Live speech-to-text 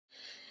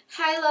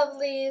Hi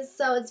lovelies!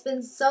 So it's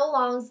been so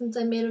long since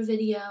I made a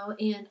video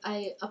and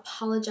I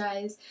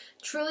apologize,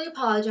 truly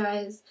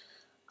apologize.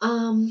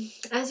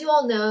 As you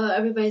all know,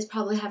 everybody's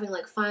probably having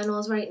like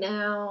finals right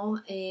now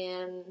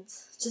and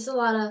just a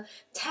lot of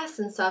tests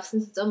and stuff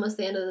since it's almost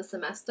the end of the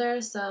semester,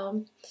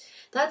 so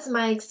that's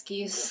my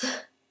excuse.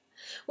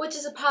 Which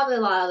is probably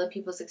a lot of other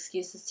people's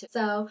excuses too.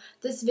 So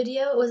this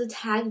video was a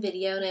tag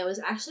video and I was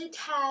actually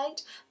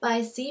tagged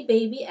by C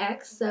Baby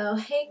X. So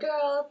hey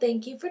girl,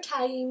 thank you for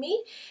tagging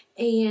me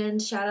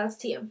and shout outs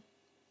to you.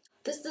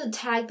 This is a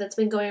tag that's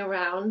been going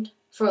around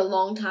for a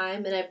long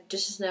time and I've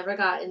just never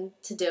gotten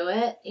to do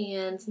it.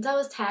 And since I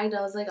was tagged,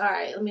 I was like,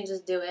 alright, let me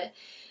just do it.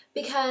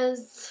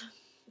 Because,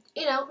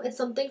 you know, it's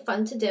something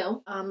fun to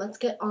do. Let's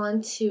get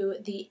on to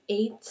the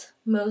 8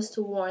 most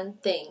worn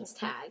things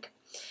tag.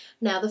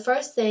 Now, the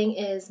first thing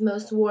is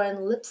most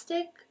worn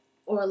lipstick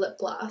or lip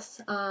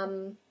gloss.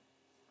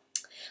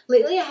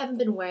 Lately, I haven't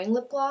been wearing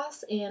lip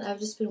gloss, and I've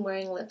just been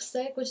wearing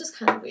lipstick, which is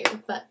kind of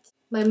weird. But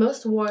my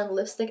most worn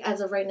lipstick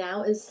as of right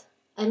now is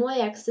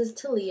NYX's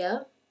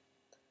Talia.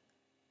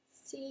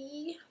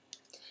 See?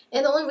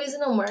 And the only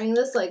reason I'm wearing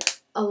this, like,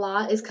 a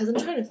lot is because I'm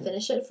trying to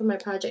finish it for my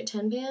Project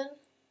 10 pan.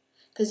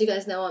 Because you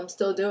guys know I'm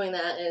still doing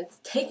that, and it's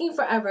taking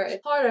forever.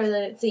 It's harder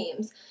than it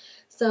seems.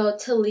 So,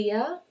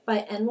 Talia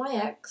by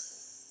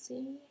NYX.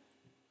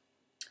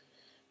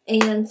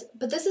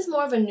 But this is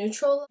more of a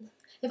neutral.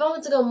 If I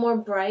wanted to go more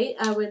bright,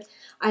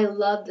 I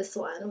love this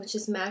one, which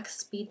is MAC's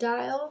Speed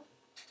Dial.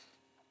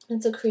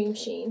 It's a cream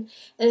sheen,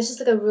 and it's just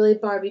like a really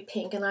Barbie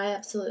pink, and I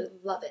absolutely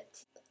love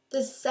it.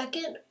 The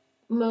second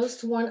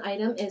most worn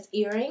item is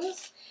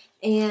earrings,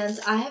 and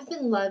I have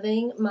been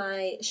loving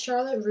my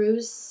Charlotte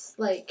Russe,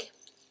 like,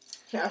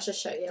 here, I'll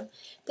just show you.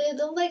 They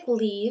look like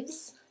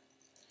leaves.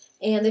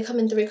 And they come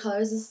in 3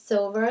 colors. There's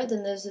silver,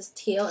 then there's this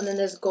teal, and then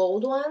there's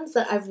gold ones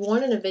that I've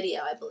worn in a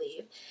video, I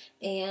believe.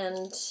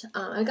 And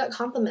I got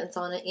compliments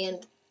on it,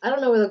 and I don't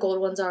know where the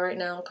gold ones are right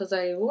now because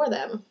I wore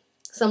them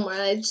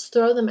somewhere. I just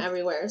throw them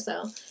everywhere,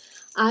 so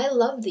I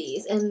love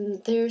these,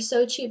 and they're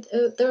so cheap.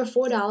 They were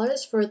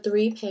 $4 for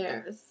 3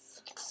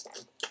 pairs.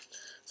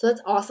 So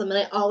that's awesome, and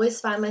I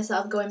always find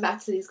myself going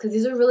back to these because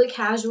these are really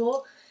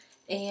casual,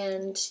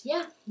 and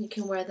yeah, you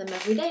can wear them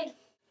every day.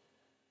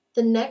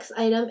 The next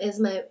item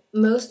is my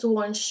most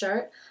worn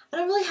shirt. I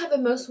don't really have a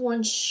most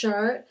worn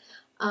shirt,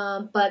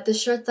 but the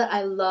shirt that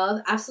I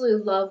love,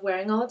 absolutely love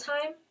wearing all the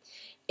time,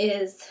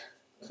 is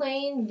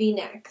plain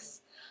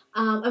V-necks.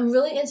 I'm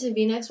really into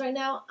V-necks right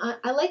now.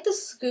 I like the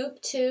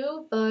scoop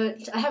too,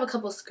 but I have a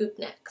couple scoop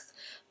necks.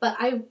 But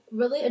I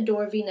really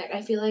adore V-neck.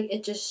 I feel like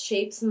it just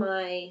shapes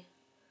my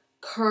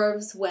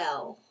curves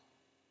well,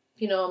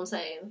 if you know what I'm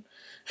saying.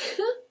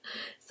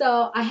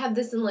 So I have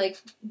this in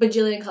like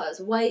bajillion colors: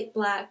 white,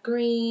 black,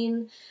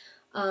 green,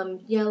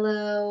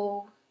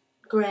 yellow,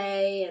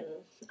 gray,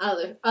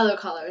 and other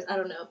colors. I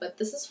don't know, but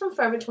this is from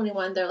Forever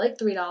 21. They're like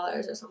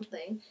 $3 or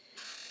something.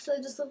 So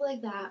they just look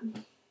like that.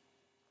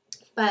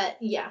 But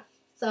yeah,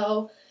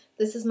 so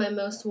this is my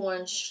most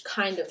worn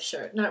kind of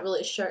shirt. Not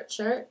really shirt.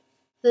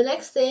 The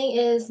next thing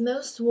is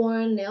most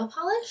worn nail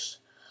polish.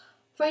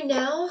 Right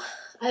now,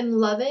 I'm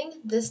loving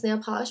this nail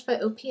polish by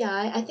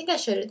OPI. I think I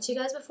showed it to you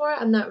guys before.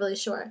 I'm not really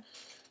sure.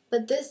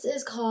 But this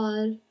is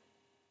called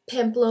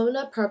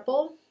Pamplona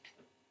Purple.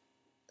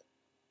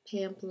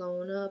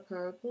 Pamplona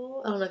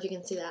Purple. I don't know if you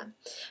can see that.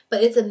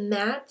 But it's a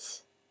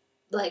matte,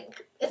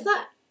 like, it's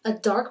not a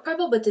dark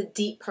purple, but it's a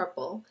deep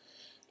purple.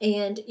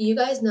 And you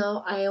guys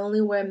know I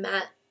only wear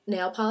matte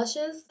nail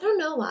polishes. I don't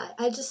know why.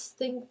 I just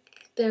think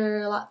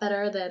they're a lot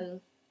better than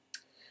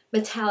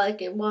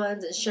metallic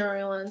ones and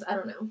shimmery ones. I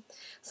don't know.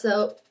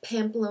 So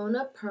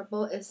Pamplona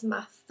Purple is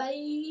my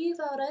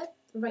favorite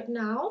right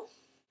now.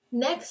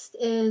 Next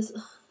is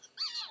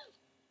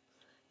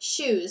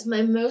shoes.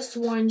 My most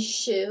worn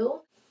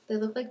shoe. They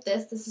look like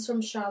this. This is from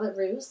Charlotte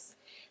Russe.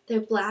 They're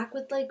black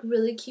with like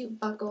really cute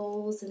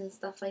buckles and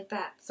stuff like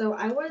that. So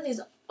I wear these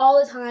all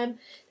the time.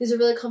 These are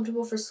really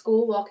comfortable for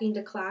school, walking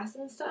to class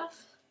and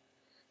stuff.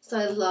 So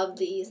I love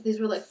these. These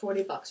were like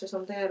 $40 or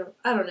something.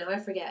 I don't know. I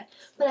forget.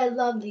 But I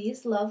love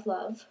these. Love,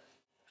 love.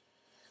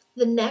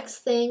 The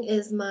next thing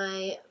is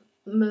my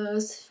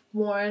most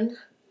worn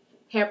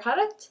hair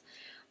product.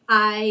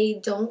 I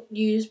don't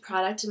use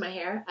product in my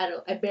hair.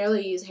 I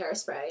barely use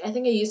hairspray. I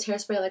think I used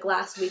hairspray like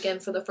last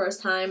weekend for the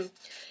first time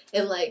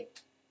in like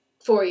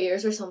 4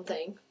 years or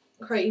something.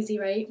 Crazy,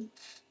 right?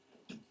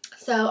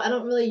 So I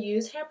don't really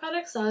use hair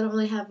products, so I don't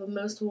really have a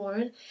most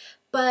worn.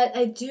 But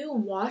I do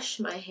wash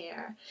my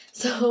hair.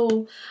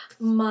 So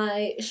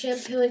my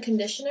shampoo and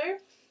conditioner.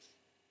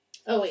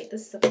 Oh wait,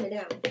 this is upside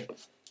down.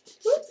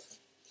 Whoops.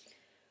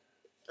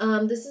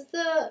 This is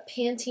the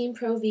Pantene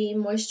Pro V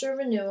Moisture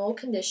Renewal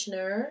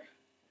Conditioner.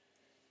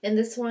 And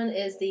this one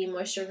is the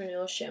Moisture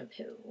Renewal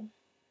Shampoo.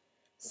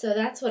 So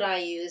that's what I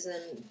use,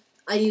 and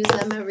I use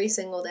them every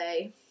single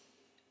day.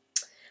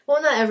 Well,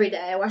 not every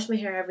day. I wash my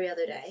hair every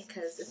other day,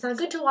 because it's not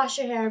good to wash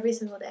your hair every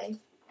single day.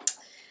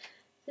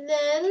 And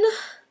then,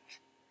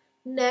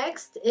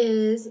 next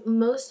is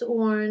most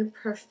worn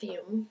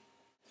perfume.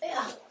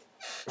 Yeah.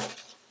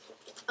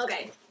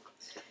 Okay.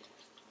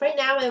 Right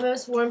now, my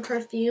most worn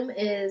perfume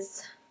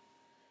is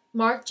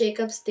Marc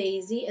Jacobs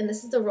Daisy, and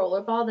this is the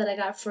rollerball that I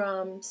got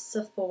from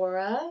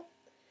Sephora.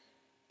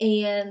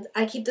 And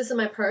I keep this in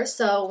my purse,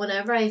 so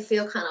whenever I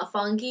feel kind of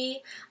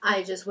funky,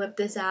 I just whip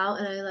this out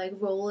and I like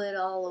roll it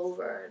all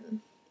over. And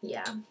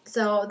yeah,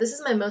 so this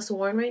is my most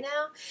worn right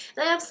now,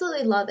 and I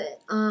absolutely love it.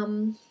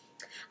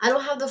 I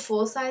don't have the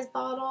full size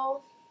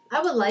bottle.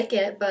 I would like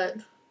it, but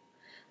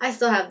I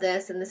still have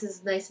this, and this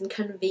is nice and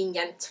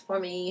convenient for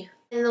me.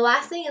 And the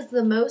last thing is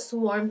the most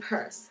worn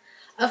purse.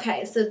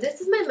 Okay, so this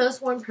is my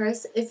most worn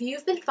purse. If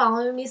you've been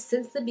following me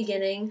since the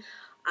beginning,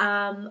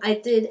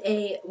 I did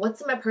a what's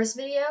in my purse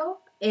video,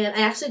 and I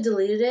actually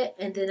deleted it,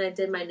 and then I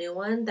did my new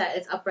one that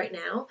is up right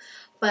now.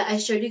 But I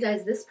showed you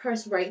guys this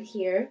purse right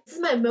here. This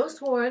is my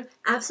most worn,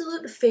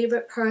 absolute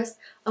favorite purse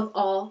of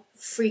all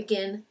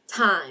freaking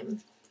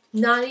time.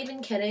 Not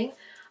even kidding.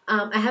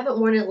 I haven't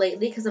worn it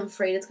lately because I'm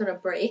afraid it's going to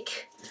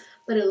break.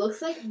 But it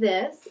looks like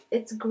this.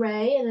 It's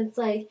gray, and it's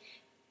like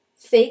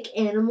fake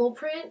animal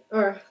print,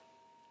 or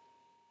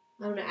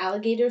I don't know,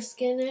 alligator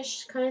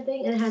skin-ish kind of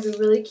thing. And it has a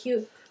really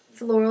cute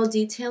floral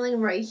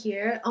detailing right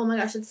here. Oh my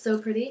gosh, it's so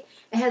pretty.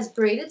 It has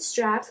braided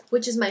straps,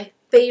 which is my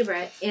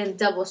favorite, and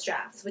double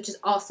straps, which is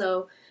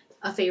also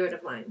a favorite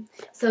of mine.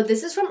 So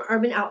this is from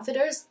Urban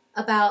Outfitters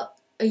about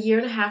a year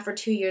and a half or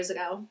 2 years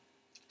ago.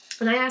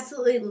 And I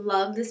absolutely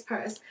love this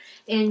purse.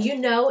 And you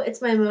know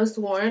it's my most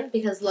worn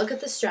because look at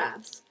the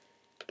straps.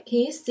 Can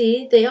you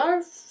see? They are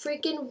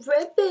freaking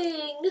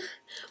ripping.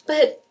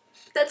 But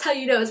that's how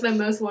you know it's my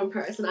most worn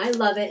purse. And I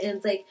love it. And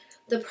it's like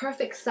the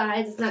perfect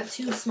size. It's not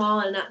too small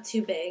and not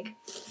too big.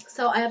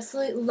 So I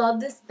absolutely love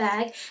this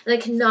bag. And I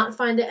cannot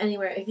find it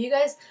anywhere. If you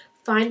guys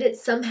find it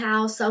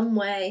somehow, some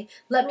way,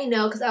 let me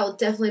know because I will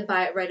definitely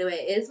buy it right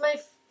away. It is my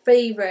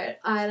favorite.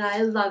 And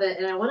I love it.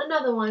 And I want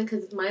another one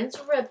because mine's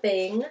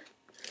ripping.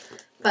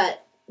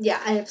 But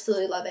yeah, I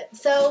absolutely love it.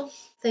 So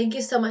thank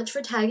you so much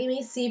for tagging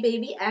me,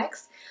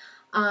 CBabyX.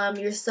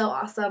 You're so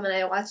awesome, and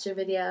I watched your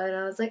video, and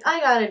I was like, I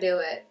gotta do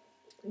it.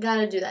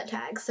 Gotta do that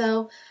tag.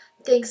 So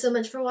thanks so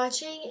much for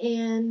watching,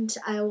 and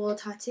I will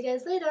talk to you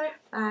guys later.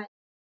 Bye.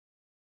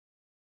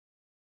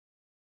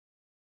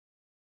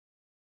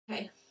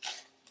 Okay.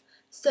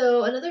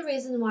 So another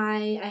reason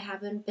why I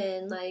haven't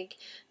been like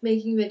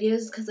making videos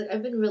is because like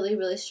I've been really,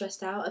 really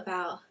stressed out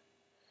about.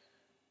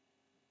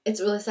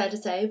 It's really sad to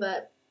say,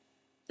 but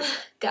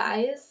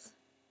guys,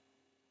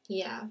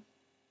 yeah.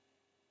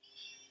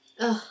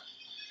 Ugh.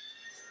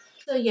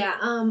 So yeah,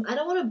 I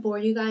don't want to bore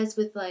you guys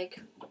with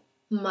like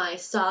my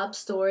sob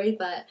story,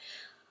 but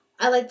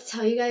I like to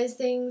tell you guys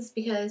things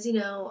because, you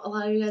know, a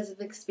lot of you guys have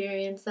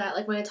experienced that.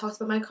 Like when I talked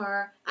about my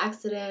car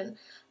accident,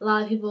 a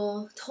lot of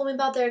people told me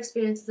about their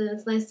experiences, and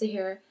it's nice to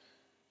hear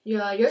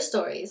your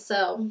stories.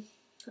 So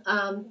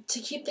to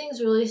keep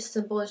things really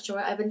simple and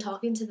short, I've been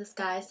talking to this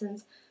guy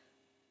since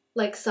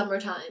like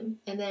summertime,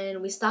 and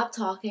then we stopped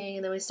talking,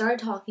 and then we started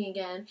talking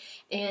again,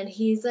 and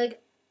he's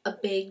like a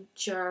big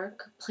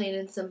jerk, plain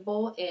and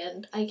simple,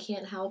 and I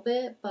can't help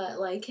it but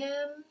like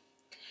him.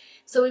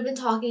 So we've been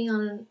talking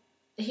on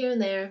here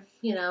and there,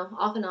 you know,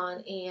 off and on,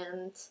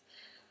 and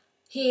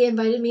he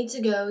invited me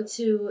to go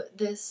to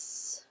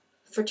this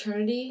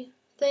fraternity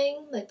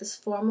thing, like this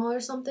formal or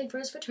something for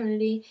his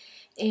fraternity,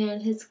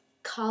 and his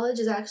college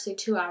is actually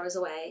 2 hours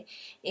away,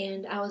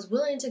 and I was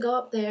willing to go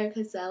up there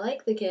because I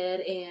like the kid,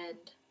 and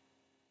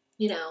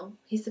you know,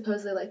 he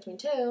supposedly liked me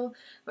too,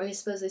 or he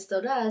supposedly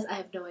still does, I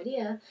have no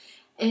idea.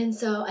 And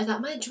so I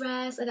got my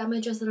dress at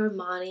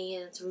Armani,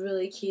 and it's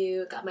really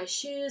cute. Got my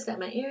shoes, got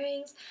my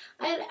earrings.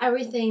 I had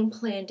everything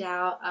planned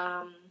out.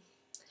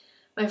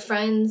 My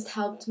friends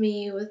helped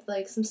me with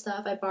like some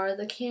stuff. I borrowed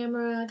the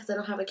camera because I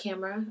don't have a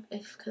camera,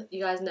 if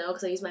you guys know,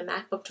 because I use my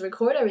MacBook to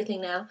record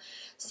everything now.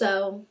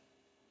 So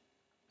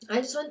I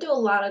just went through a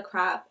lot of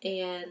crap,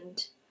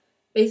 and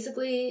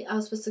basically I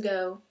was supposed to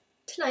go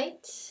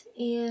tonight,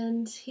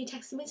 and he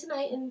texted me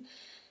tonight, and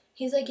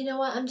he's like, you know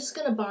what, I'm just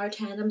gonna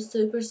bartend. I'm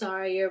super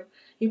sorry.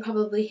 You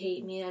probably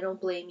hate me. I don't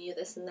blame you,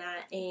 this and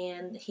that.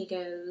 And he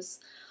goes,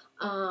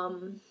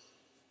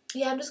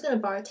 yeah, I'm just gonna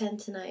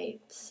bartend tonight.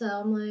 So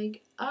I'm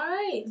like,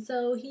 alright.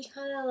 So he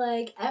kind of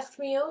like effed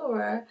me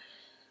over.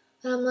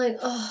 And I'm like,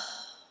 oh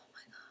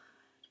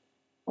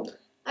my god.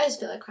 I just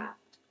feel like crap.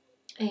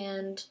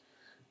 And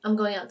I'm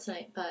going out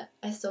tonight, but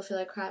I still feel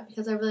like crap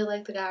because I really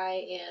like the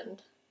guy, and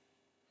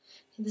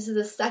this is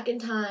the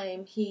second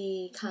time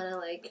he kind of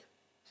like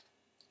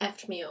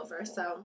effed me over, so